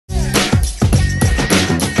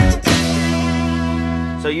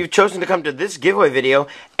you've chosen to come to this giveaway video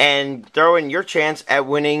and throw in your chance at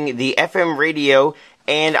winning the FM radio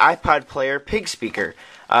and iPod player Pig speaker.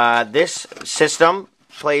 This system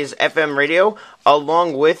plays FM radio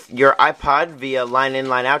along with your iPod via line-in,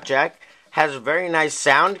 line-out jack. Has a very nice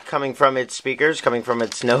sound coming from its speakers, coming from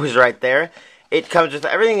its nose right there. It comes with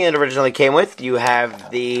everything it originally came with. You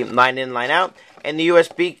have the line-in, line-out, and the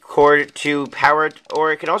USB cord to power it,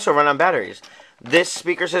 or it can also run on batteries. This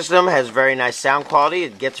speaker system has very nice sound quality.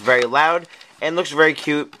 It gets very loud and looks very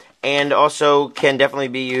cute, and also can definitely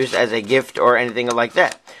be used as a gift or anything like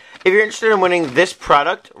that. If you're interested in winning this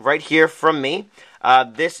product right here from me,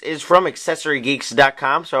 this is from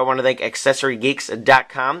AccessoryGeeks.com, so I want to thank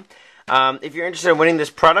AccessoryGeeks.com. If you're interested in winning this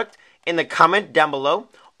product, in the comment down below,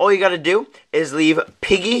 all you got to do is leave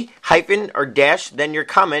piggy hyphen or dash, then your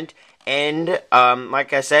comment, and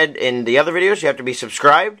like I said in the other videos, you have to be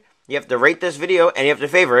subscribed, you have to rate this video, and you have to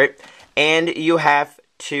favorite, and you have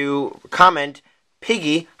to comment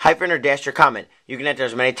piggy hyphen or dash your comment. You can enter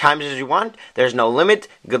as many times as you want. There's no limit.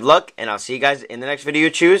 Good luck, and I'll see you guys in the next video you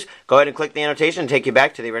choose. Go ahead and click the annotation and take you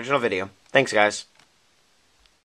back to the original video. Thanks, guys.